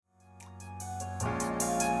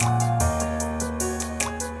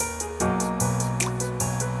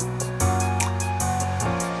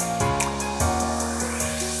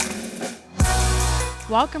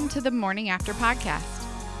Welcome to the Morning After Podcast,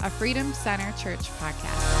 a Freedom Center Church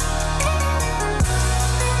podcast.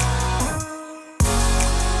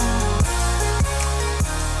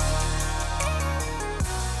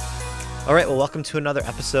 All right, well, welcome to another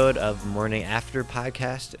episode of Morning After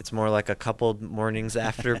Podcast. It's more like a couple mornings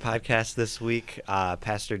after podcast this week.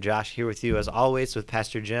 Pastor Josh here with you as always with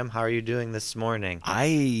Pastor Jim. How are you doing this morning?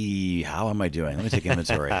 How am I doing? Let me take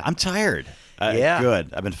inventory. I'm tired. Yeah.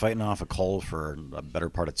 Good. I've been fighting off a cold for a better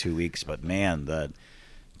part of 2 weeks, but man, the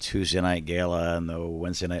Tuesday night gala and the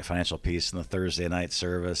Wednesday night financial peace and the Thursday night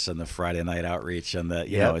service and the Friday night outreach and the,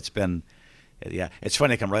 you know, it's been... Yeah, it's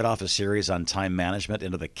funny. I come right off a series on time management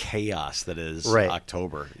into the chaos that is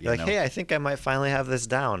October. You're like, hey, I think I might finally have this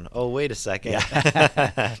down. Oh, wait a second.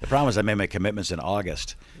 Yeah. The problem is I made my commitments in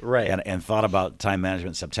August, and thought about time management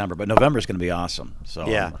in September. But November is going to be awesome. So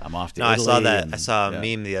I'm off to Italy. I saw that. I saw a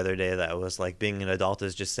meme the other day that was like, being an adult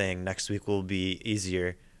is just saying next week will be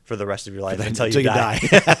easier for the rest of your life until you die.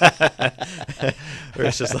 Where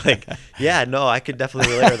it's just like, I could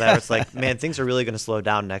definitely relate to that. It's like, man, things are really going to slow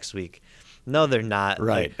down next week. No, they're not.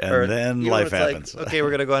 Right. Then life happens. Like, okay, we're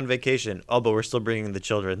going to go on vacation. Oh, but we're still bringing the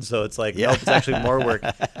children. So it's like, nope, it's actually more work.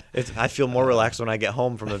 I feel more relaxed when I get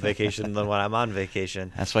home from a vacation than when I'm on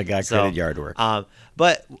vacation. That's why God created yard work.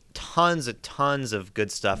 But tons of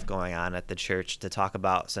good stuff going on at the church to talk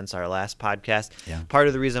about since our last podcast. Yeah. Part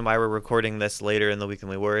of the reason why we're recording this later in the week than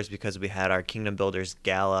we were is because we had our Kingdom Builders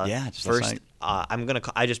Gala. Yeah, just last night.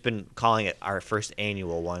 I just been calling it our first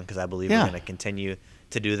annual one because I believe we're going to continue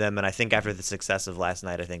to do them, and I think after the success of last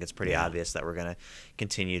night, I think it's pretty obvious that we're going to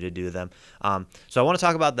continue to do them. So I want to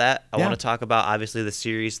talk about that. I want to talk about obviously the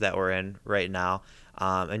series that we're in right now,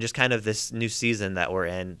 and just kind of this new season that we're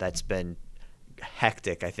in that's been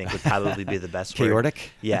hectic. I think would probably be the best word.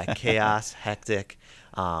 Chaotic? Yeah, chaos, hectic.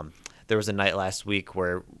 There was a night last week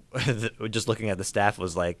where just looking at the staff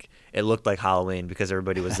was like, it looked like Halloween because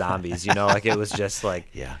everybody was zombies. You know, like it was just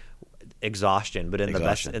like exhaustion, but in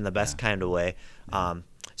the best kind of way.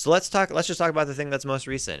 So let's just talk about the thing that's most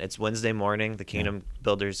recent. It's Wednesday morning. The Kingdom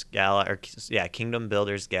Builders Gala, Kingdom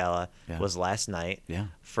Builders Gala was last night. Yeah.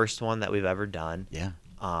 First one that we've ever done. Yeah.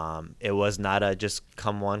 It was not a just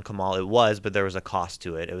come one, come all. It was, but there was a cost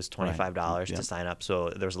to it. It was $25 to sign up, so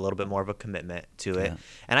there was a little bit more of a commitment to it.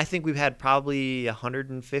 And I think we've had probably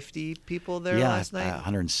 150 people there last night.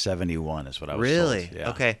 171 is what I was really? told. Yeah.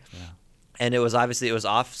 Okay. Yeah. And it was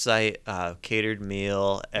off-site, catered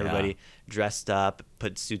meal. Everybody dressed up,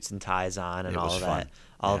 put suits and ties on, and all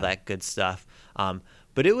of that good stuff.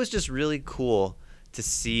 But it was just really cool to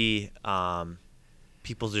see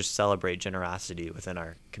people just celebrate generosity within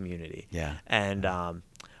our community. Yeah. And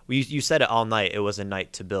you said it all night. It was a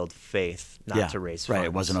night to build faith, not to raise funds. Right.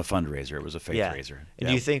 It wasn't a fundraiser. It was a faith raiser. And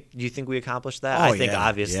do you think we accomplished that? Oh, I think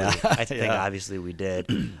obviously. Yeah. I think obviously we did.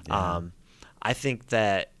 I think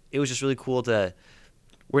that it was just really cool to.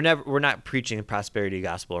 We're not preaching the prosperity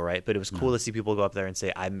gospel, right? But it was cool to see people go up there and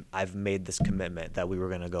say, I've made this commitment that we were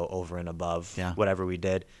going to go over and above whatever we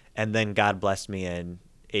did, and then God blessed me in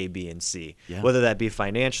A, B, and C. Yeah. Whether that be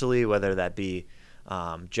financially, whether that be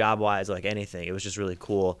job wise, like anything. It was just really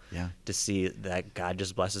cool to see that God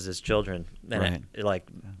just blesses His children and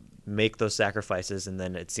make those sacrifices, and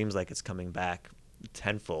then it seems like it's coming back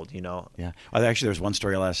tenfold, you know. Yeah. Well, actually, there was one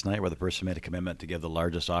story last night where the person made a commitment to give the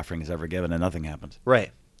largest offering he's ever given, and nothing happened.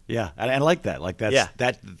 Right. Yeah, and I like that. Like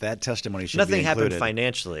that testimony should nothing be included. Happened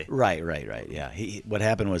financially. Right. Yeah. What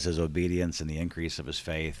happened was his obedience and the increase of his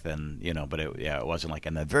faith, and but it wasn't like,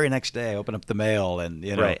 and the very next day I opened up the mail, and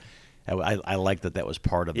Right. I like that was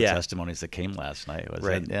part of the testimonies that came last night.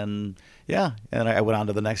 And I went on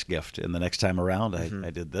to the next gift, and the next time around I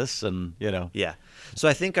did this, and Yeah. So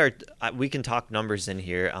I think we can talk numbers in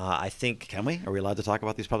here. I think. Can we? Are we allowed to talk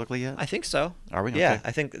about these publicly yet? I think so. Are we? Yeah. Okay.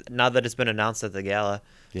 I think now that it's been announced at the gala,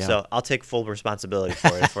 so I'll take full responsibility for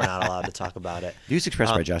it if we're not allowed to talk about it. Views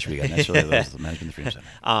expressed by Joshua Egan. That's really the management of the Freedom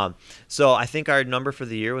Center. So I think our number for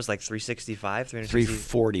the year was like 365,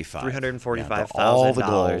 345. $345,000. All the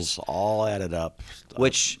goals, all added up.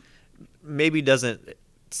 Which maybe doesn't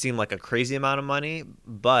seem like a crazy amount of money,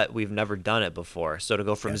 but we've never done it before. So to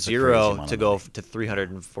go from zero to go to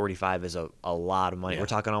 345 is a lot of money. We're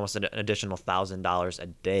talking almost an additional $1,000 a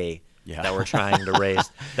day that we're trying to raise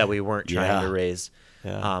that we weren't trying to raise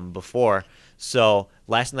before. So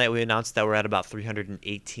last night we announced that we're at about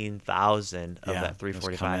 318,000 of that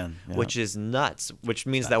 345, which is nuts. Which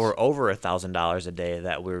means that we're over $1,000 a day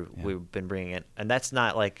that we've been bringing in, and that's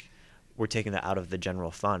not like we're taking that out of the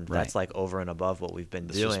general fund. Right. That's like over and above what we've been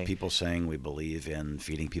doing. This is people saying we believe in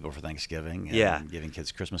feeding people for Thanksgiving and giving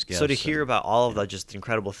kids Christmas gifts. So to hear about all of the just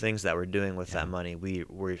incredible things that we're doing with that money, we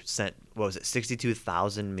were sent, what was it,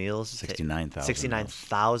 62,000 meals? 69,000.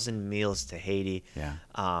 69,000 meals to Haiti.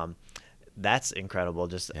 Yeah. That's incredible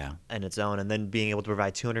just in its own. And then being able to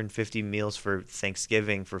provide 250 meals for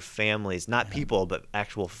Thanksgiving for families, not people, but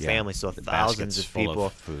actual families. So The thousands baskets of full people.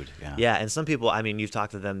 of food. Yeah. Yeah, and some people, I mean, you've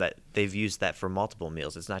talked to them that they've used that for multiple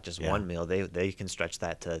meals. It's not just Yeah. one meal. They can stretch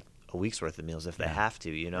that to a week's worth of meals if they have to,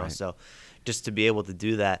 you know. Right. So just to be able to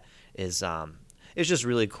do that is it's just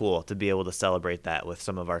really cool to be able to celebrate that with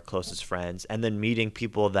some of our closest friends, and then meeting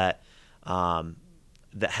people that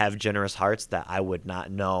that have generous hearts that I would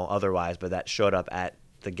not know otherwise, but that showed up at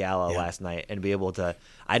the gala last night, and be able to,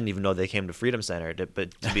 I didn't even know they came to Freedom Center,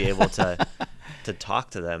 but to be able to to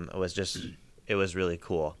talk to them, it was really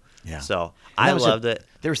cool. Yeah. So I loved it.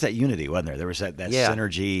 There was that unity, wasn't there? There was that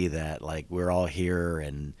synergy that, like, we're all here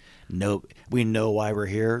and we know why we're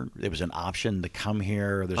here. It was an option to come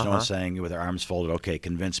here. There's no one saying with their arms folded, okay,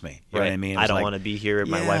 convince me. You know what I mean? I don't want to be here.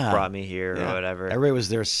 My wife brought me here or whatever. Everybody was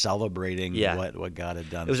there celebrating what God had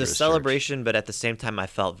done. It was a through His celebration, church. but at the same time, I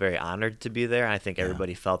felt very honored to be there. I think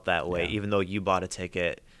everybody felt that way, even though you bought a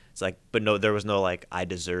ticket. It's like, but no, there was no like, I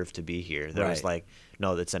deserve to be here. There was like,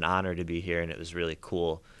 no, it's an honor to be here, and it was really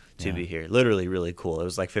cool to be here. Literally really cool. It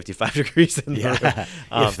was like 55 degrees in the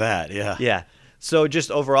room. If that, Yeah. So just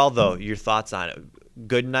overall, though, your thoughts on it.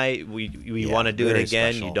 Good night. We want to do it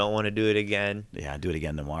again. Special. You don't want to do it again. Yeah, I'd do it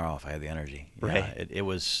again tomorrow if I had the energy. Yeah, Right. It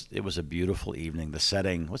was a beautiful evening. The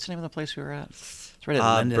setting. What's the name of the place we were at? It's right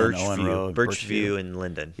at Linden and Owen Road. Birchview and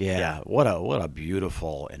Linden. Yeah. What a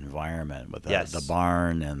beautiful environment with the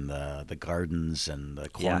barn and the gardens and the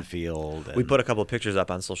cornfield. And we put a couple of pictures up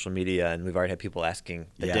on social media, and we've already had people asking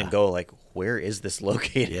that didn't go, like, where is this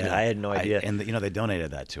located? Yeah. I had no idea. And they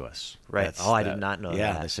donated that to us. Right. I did not know that.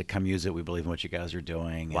 Yeah, they said, come use it. We believe in what you guys are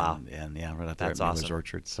doing. Wow. And right out there That's at Miller's awesome.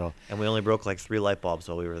 Orchard. So. And we only broke like 3 light bulbs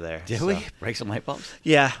while we were there. Did we break some light bulbs?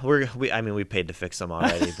 Yeah, we paid to fix them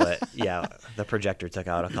already, but yeah, the projector took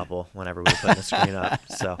out a couple whenever we put the screen up.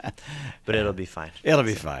 So, but it'll be fine. It'll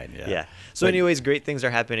be fine. Yeah. Yeah. So, anyways, great things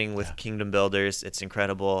are happening with Kingdom Builders. It's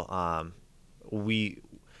incredible. We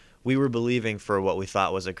were believing for what we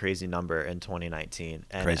thought was a crazy number in 2019,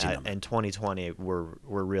 and in 2020 we're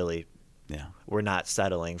really. Yeah. We're not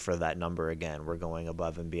settling for that number again. We're going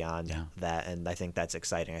above and beyond that, and I think that's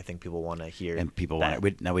exciting. I think people want to hear. And people want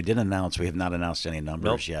it. Now, we did announce. We have not announced any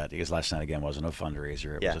numbers yet, because last night again wasn't a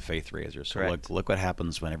fundraiser. It was a faith raiser. So look what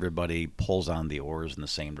happens when everybody pulls on the oars in the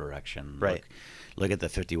same direction. Right. Look at the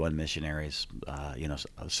 51 missionaries,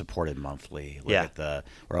 supported monthly. Look at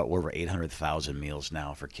we're over 800,000 meals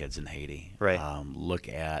now for kids in Haiti. Right. Look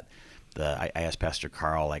at. I asked Pastor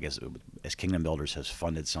Carl, like, as Kingdom Builders has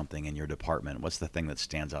funded something in your department, what's the thing that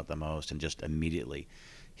stands out the most? And just immediately,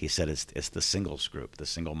 he said it's the singles group, the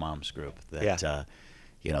single moms group. That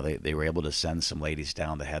they were able to send some ladies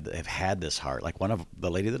down that have had this heart. Like one of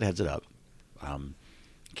the lady that heads it up,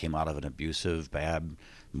 came out of an abusive, bad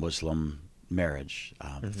Muslim marriage,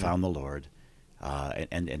 found the Lord.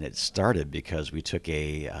 And it started because we took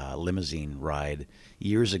a limousine ride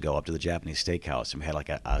years ago up to the Japanese steakhouse, and we had like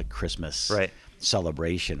a Christmas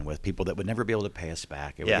celebration with people that would never be able to pay us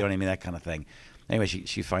back. You know what I mean? That kind of thing. Anyway,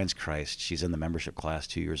 she finds Christ. She's in the membership class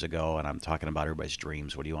 2 years ago, and I'm talking about everybody's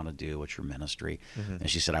dreams. What do you want to do? What's your ministry? And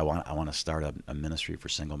she said, I want to start a ministry for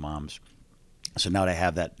single moms. So now to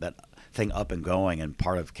have that thing up and going, and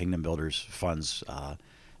part of Kingdom Builders funds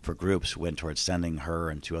for groups went towards sending her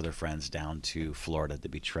and 2 other friends down to Florida to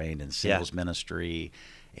be trained in singles ministry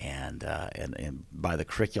and by the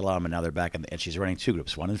curriculum, and now they're back and she's running 2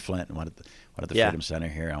 groups, one in Flint and one at the Freedom Center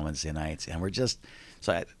here on Wednesday nights, and we're just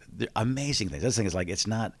amazing things. This thing is like, it's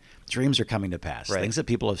not, dreams are coming to pass. Things that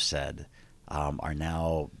people have said are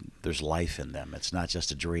now, there's life in them. It's not just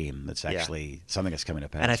a dream. It's actually something that's coming to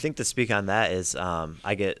pass. And I think to speak on that is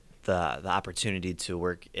I get the opportunity to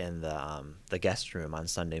work in the guest room on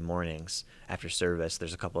Sunday mornings after service.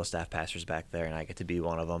 There's a couple of staff pastors back there, and I get to be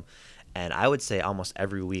one of them. And I would say almost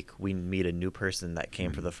every week we meet a new person that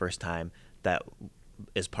came for the first time that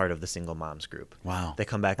is part of the single moms group. Wow. They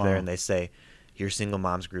come back there and they say, your single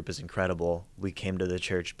moms group is incredible. We came to the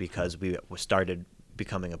church because we started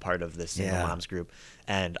becoming a part of this single moms group.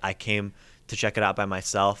 And I came to check it out by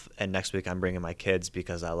myself, and next week I'm bringing my kids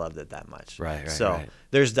because I loved it that much. Right.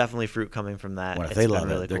 There's definitely fruit coming from that. Well, if they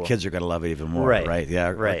love it, their kids are going to love it even more, right? Yeah,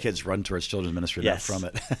 our kids run towards children's ministry, not from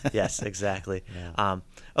it. Yes, exactly.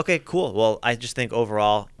 Okay, cool. Well, I just think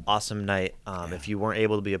overall, awesome night. If you weren't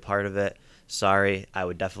able to be a part of it, sorry. I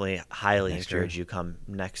would definitely highly encourage you come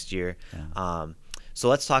next year. So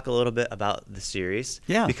let's talk a little bit about the series.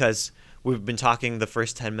 Yeah. Because we've been talking the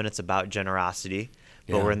first 10 minutes about generosity,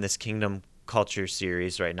 but we're in this kingdom culture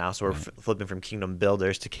series right now. So we're flipping from kingdom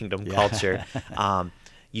builders to kingdom culture.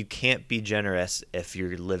 You can't be generous if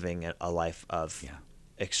you're living a life of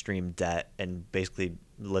extreme debt and basically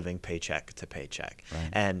living paycheck to paycheck.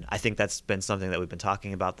 And I think that's been something that we've been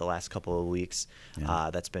talking about the last couple of weeks.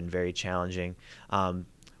 That's been very challenging.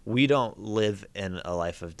 We don't live in a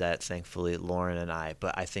life of debt, thankfully, Lauren and I,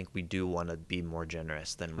 but I think we do want to be more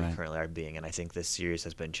generous than we currently are being. And I think this series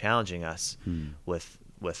has been challenging us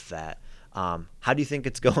with that. How do you think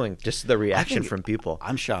it's going? Just the reaction from people.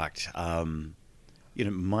 I'm shocked.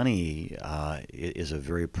 Money is a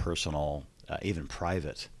very personal, even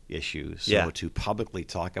private issue. So to publicly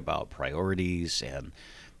talk about priorities and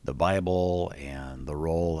the Bible and the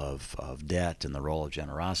role of debt and the role of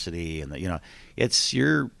generosity and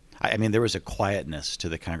there was a quietness to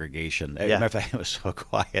the congregation. As a matter of fact, it was so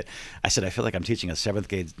quiet. I said, I feel like I'm teaching a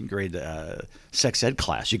 7th grade sex ed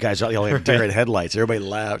class. You guys all have deer in headlights. Everybody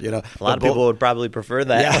laughed. A lot of people would probably prefer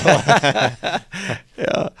that.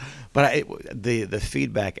 But the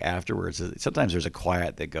feedback afterwards, sometimes there's a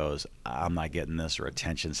quiet that goes, I'm not getting this, or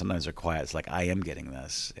attention. Sometimes there's a quiet. It's like, I am getting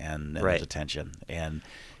this, and there's attention. And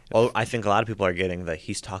I think a lot of people are getting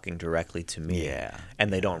he's talking directly to me.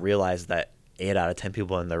 And they don't realize that 8 out of 10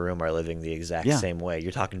 people in the room are living the exact same way.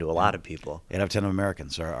 You're talking to a lot of people. 8 out of 10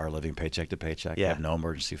 Americans are living paycheck to paycheck, have no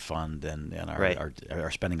emergency fund, and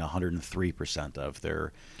are spending 103% of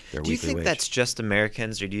their weekly wage. Do you think that's just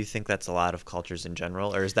Americans, or do you think that's a lot of cultures in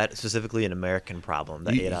general, or is that specifically an American problem,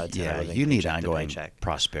 that 8 out of 10 are living you need paycheck ongoing to paycheck?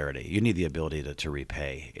 Prosperity. You need the ability to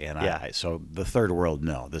repay. And so the third world,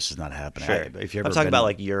 no, this is not happening. Sure. I'm talking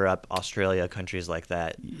about Europe, Australia, countries like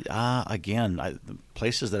that. The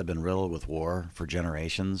places that have been riddled with war for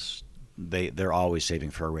generations, they're always saving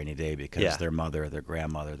for a rainy day, because their mother, their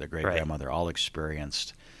grandmother, their great grandmother all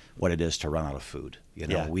experienced what it is to run out of food.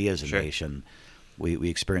 We as a nation, we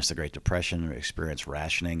experienced the Great Depression, we experienced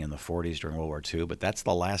rationing in the 40s during World War II, but that's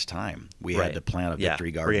the last time we had to plant a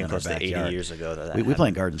victory garden in our backyard. 80 years ago we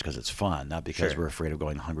plant gardens because it's fun, not because we're afraid of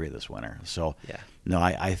going hungry this winter. So no,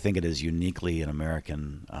 I think it is uniquely an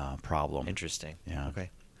American problem. Interesting. Yeah. Okay.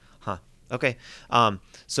 Huh. Okay.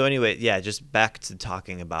 So anyway, just back to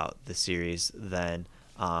talking about the series then.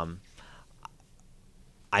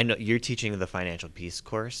 I know you're teaching the Financial Peace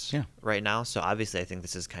course right now, so obviously I think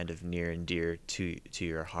this is kind of near and dear to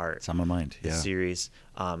your heart. It's on my mind. The series.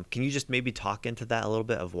 Can you just maybe talk into that a little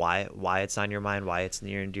bit of why it's on your mind, why it's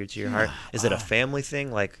near and dear to your heart? Is it a family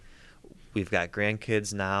thing? Like, we've got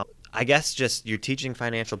grandkids now. I guess just you're teaching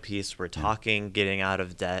financial peace. We're talking getting out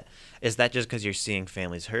of debt. Is that just because you're seeing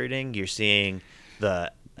families hurting? You're seeing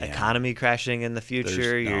the economy crashing in the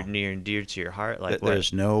future? You're near and dear to your heart?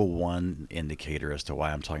 There's no one indicator as to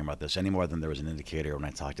why I'm talking about this, any more than there was an indicator when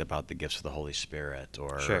I talked about the gifts of the Holy Spirit,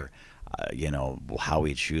 or how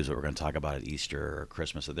we choose what we're going to talk about at Easter or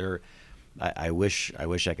Christmas. I wish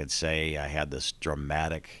I could say I had this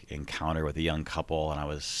dramatic encounter with a young couple and I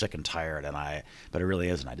was sick and tired, but it really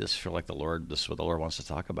isn't. I just feel like this is what the Lord wants to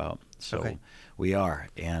talk about. So we are,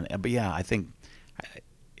 but I think,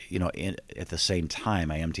 at the same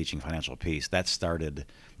time, I am teaching financial peace. That started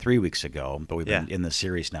 3 weeks ago, but we've been in the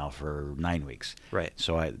series now for 9 weeks. Right.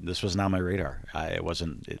 So this was not on my radar. It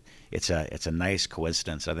wasn't. It's a nice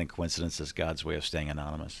coincidence. I think coincidence is God's way of staying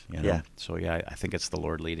anonymous. Yeah. So I think it's the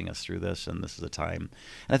Lord leading us through this, and this is the time.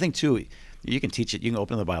 And I think too, you can teach it. You can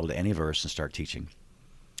open the Bible to any verse and start teaching,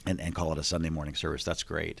 and call it a Sunday morning service. That's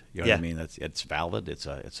great. You know what I mean? It's valid.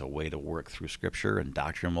 It's a way to work through Scripture, and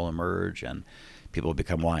doctrine will emerge, and people will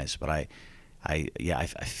become wise. But I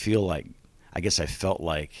feel like, I guess I felt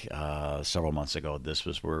like several months ago, this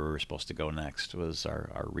was where we were supposed to go next, was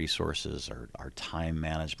our resources, our time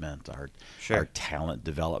management, our talent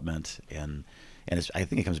development. And I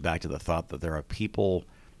think it comes back to the thought that there are people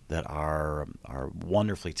that are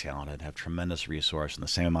wonderfully talented, have tremendous resource, and the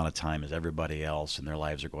same amount of time as everybody else, and their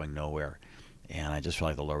lives are going nowhere. And I just feel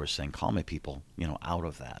like the Lord was saying, call my people, out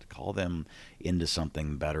of that. Call them into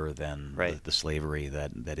something better than the slavery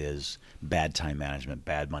that is bad time management,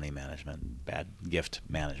 bad money management, bad gift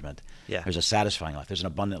management. Yeah. There's a satisfying life. There's an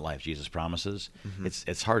abundant life Jesus promises. Mm-hmm.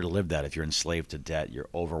 It's hard to live that if you're enslaved to debt. You're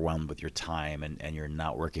overwhelmed with your time, and you're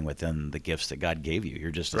not working within the gifts that God gave you.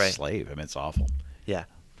 You're just a slave. I mean, it's awful. Yeah.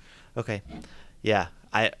 Okay. Yeah.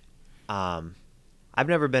 I've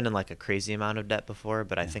never been in like a crazy amount of debt before,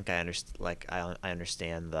 but I think I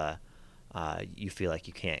understand the you feel like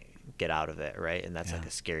you can't get out of it, right? And that's like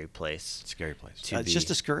a scary place. Scary place. It's just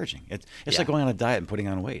discouraging. It's like going on a diet and putting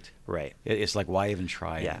on weight. Right. It's like, why even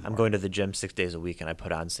try Yeah, anymore? I'm going to the gym 6 days a week and I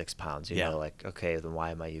put on 6 pounds. You Yeah. know, like, okay, then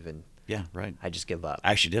why am I even? Yeah, right. I just give up.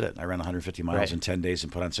 I actually did it. I ran 150 miles Right. in 10 days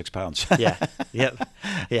and put on 6 pounds. Yeah. Yep.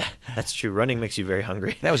 Yeah, that's true. Running makes you very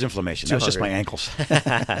hungry. That was inflammation. That was just my ankles.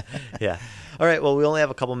 Yeah. All right. Well, we only have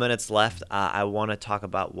a couple minutes left. I want to talk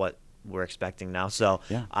about what we're expecting now. So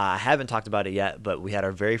I haven't talked about it yet, but we had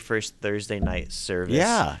our very first Thursday night service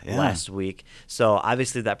last week. So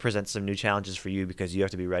obviously that presents some new challenges for you because you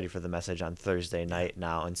have to be ready for the message on Thursday night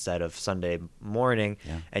now instead of Sunday morning.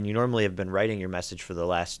 Yeah. And you normally have been writing your message for the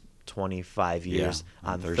last 25 years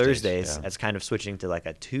on Thursdays. It's kind of switching to like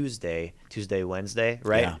a Tuesday, Wednesday,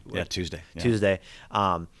 right? Yeah, Tuesday. Yeah. Tuesday.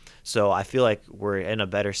 So I feel like we're in a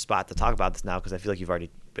better spot to talk about this now because I feel like you've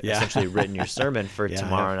already essentially written your sermon for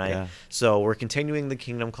tomorrow night. Yeah. So we're continuing the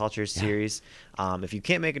Kingdom Culture series. If you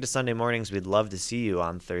can't make it to Sunday mornings, we'd love to see you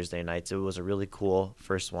on Thursday nights. It was a really cool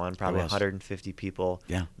first one, probably 150 people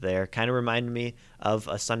there. Kind of reminded me of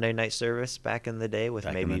a Sunday night service back in the day with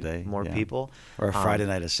maybe more people. Or a Friday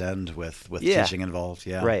night Ascend with teaching involved.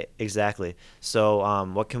 Yeah. Right, exactly. So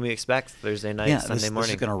what can we expect Thursday night, Sunday morning?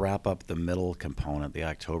 This is going to wrap up the middle component, the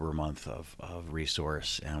October month of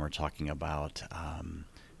resource, and we're talking about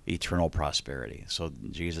eternal prosperity. So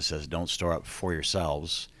Jesus says, don't store up for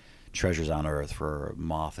yourselves treasures on earth for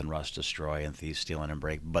moth and rust destroy and thieves steal and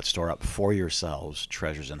break, but store up for yourselves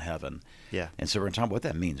treasures in heaven. Yeah. And so we're going to talk about what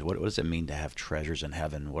that means. What does it mean to have treasures in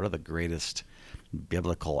heaven? What are the greatest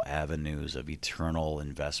biblical avenues of eternal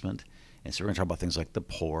investment? And so we're going to talk about things like the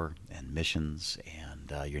poor and missions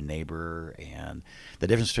and your neighbor and the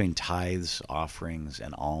difference between tithes, offerings,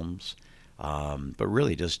 and alms. But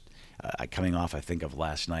really just coming off, I think, of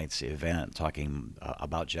last night's event, talking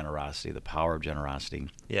about generosity, the power of generosity.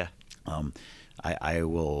 Yeah. I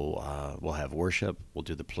will we'll have worship. We'll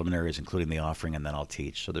do the preliminaries, including the offering, and then I'll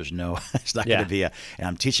teach. So there's no, it's not going to be and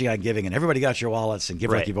I'm teaching on giving, and everybody got your wallets and give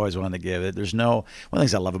like you've always wanted to give. There's no, one of the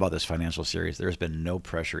things I love about this financial series, there's been no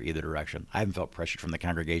pressure either direction. I haven't felt pressured from the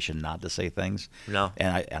congregation not to say things. No.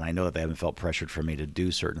 And I know that they haven't felt pressured for me to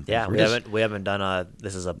do certain things. Yeah, we haven't done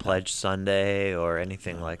this is a pledge Sunday or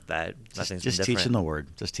anything like that. Nothing's just different. Teaching the word,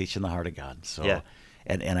 just teaching the heart of God. So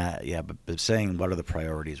but saying what are the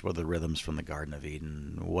priorities, what are the rhythms from the Garden of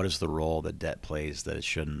Eden, what is the role that debt plays that it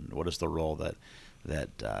shouldn't, what is the role that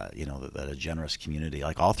a generous community,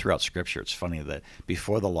 like all throughout Scripture, it's funny that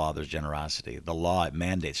before the law there's generosity. The law, it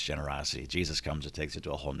mandates generosity. Jesus comes and takes it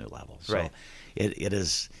to a whole new level. So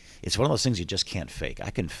it's one of those things you just can't fake. I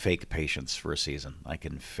can fake patience for a season. I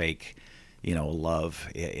can fake love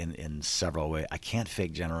in several ways. I can't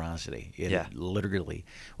fake generosity. It literally,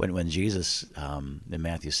 when Jesus in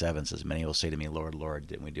Matthew 7 says, many will say to me, Lord, Lord,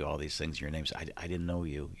 didn't we do all these things in your name? So I didn't know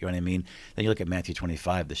you. You know what I mean? Then you look at Matthew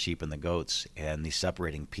 25, the sheep and the goats, and he's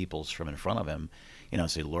separating peoples from in front of him.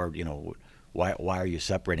 Say, Lord, why are you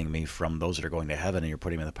separating me from those that are going to heaven and you're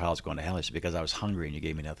putting me in the piles going to hell? He said, because I was hungry and you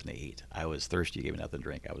gave me nothing to eat. I was thirsty, you gave me nothing to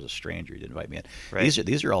drink. I was a stranger, you didn't invite me in. Right.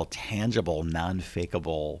 These are all tangible,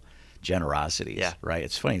 non-fakeable generosities, right?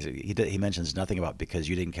 It's funny. He mentions nothing about because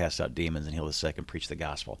you didn't cast out demons and heal the sick and preach the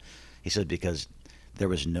gospel. He said because there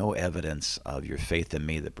was no evidence of your faith in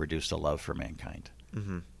me that produced a love for mankind.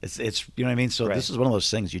 Mm-hmm. It's you know what I mean? So this is one of those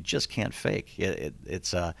things you just can't fake. It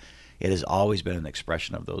has always been an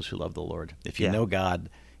expression of those who love the Lord. If you know God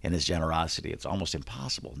and his generosity, it's almost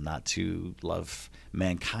impossible not to love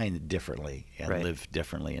mankind differently and live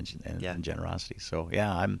differently in generosity. So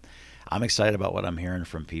I'm excited about what I'm hearing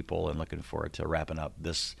from people and looking forward to wrapping up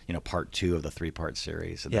this, part 2 of the 3-part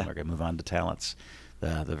series. And then we're going to move on to talents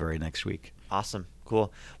the very next week. Awesome.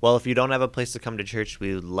 Cool. Well, if you don't have a place to come to church,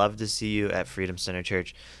 we would love to see you at Freedom Center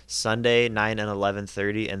Church Sunday, 9 and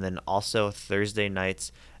 11:30, and then also Thursday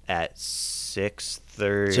nights at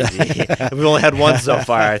 6:30. We've only had one so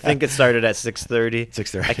far. I think it started at 6:30.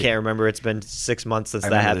 6:30. I can't remember. It's been 6 months since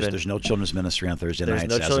that happened. There's no children's ministry on Thursday nights.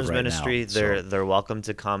 There's no children's ministry. Now, they're welcome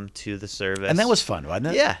to come to the service. And that was fun, wasn't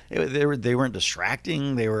it? Yeah. They weren't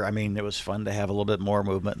distracting. It was fun to have a little bit more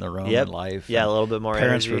movement in the room and life. Yeah, a little bit more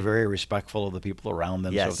Parents energy. were very respectful of the people around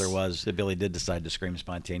them. Yes. So if Billy did decide to scream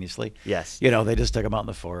spontaneously, yes, they just took him out in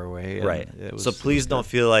the four-way. Right. So please don't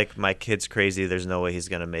feel like my kid's crazy. There's no way he's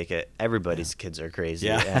going to make it. Everybody's kids are crazy,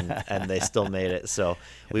 and they still made it. So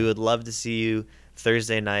we would love to see you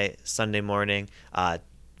Thursday night, Sunday morning.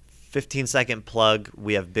 15-second plug.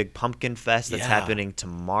 We have Big Pumpkin Fest that's happening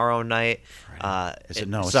tomorrow night. Is it?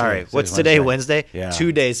 No. Sorry. What's today? Wednesday? Yeah.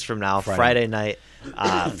 2 days from now, Friday night.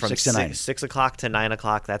 from 6 o'clock to 9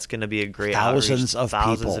 o'clock. That's going to be a great thousands of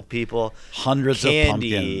people, hundreds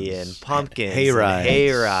candy of pumpkins,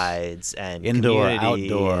 hay rides, and indoor,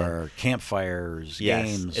 community outdoor, campfires,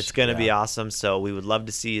 games. It's going to be awesome. So we would love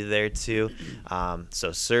to see you there too.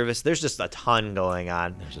 So service, there's just a ton going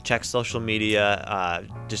on. Check social media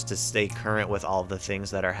just to stay current with all the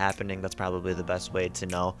things that are happening. That's probably the best way to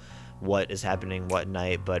know what is happening what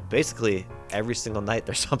night. But basically every single night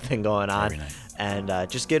there's something going on, and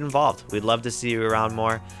just get involved. We'd love to see you around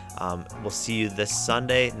more. We'll see you this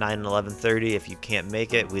Sunday, 9 and 11:30. If you can't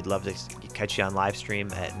make it, we'd love to catch you on live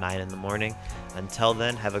stream at 9 in the morning. Until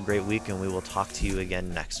then, have a great week, and we will talk to you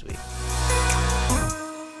again next week.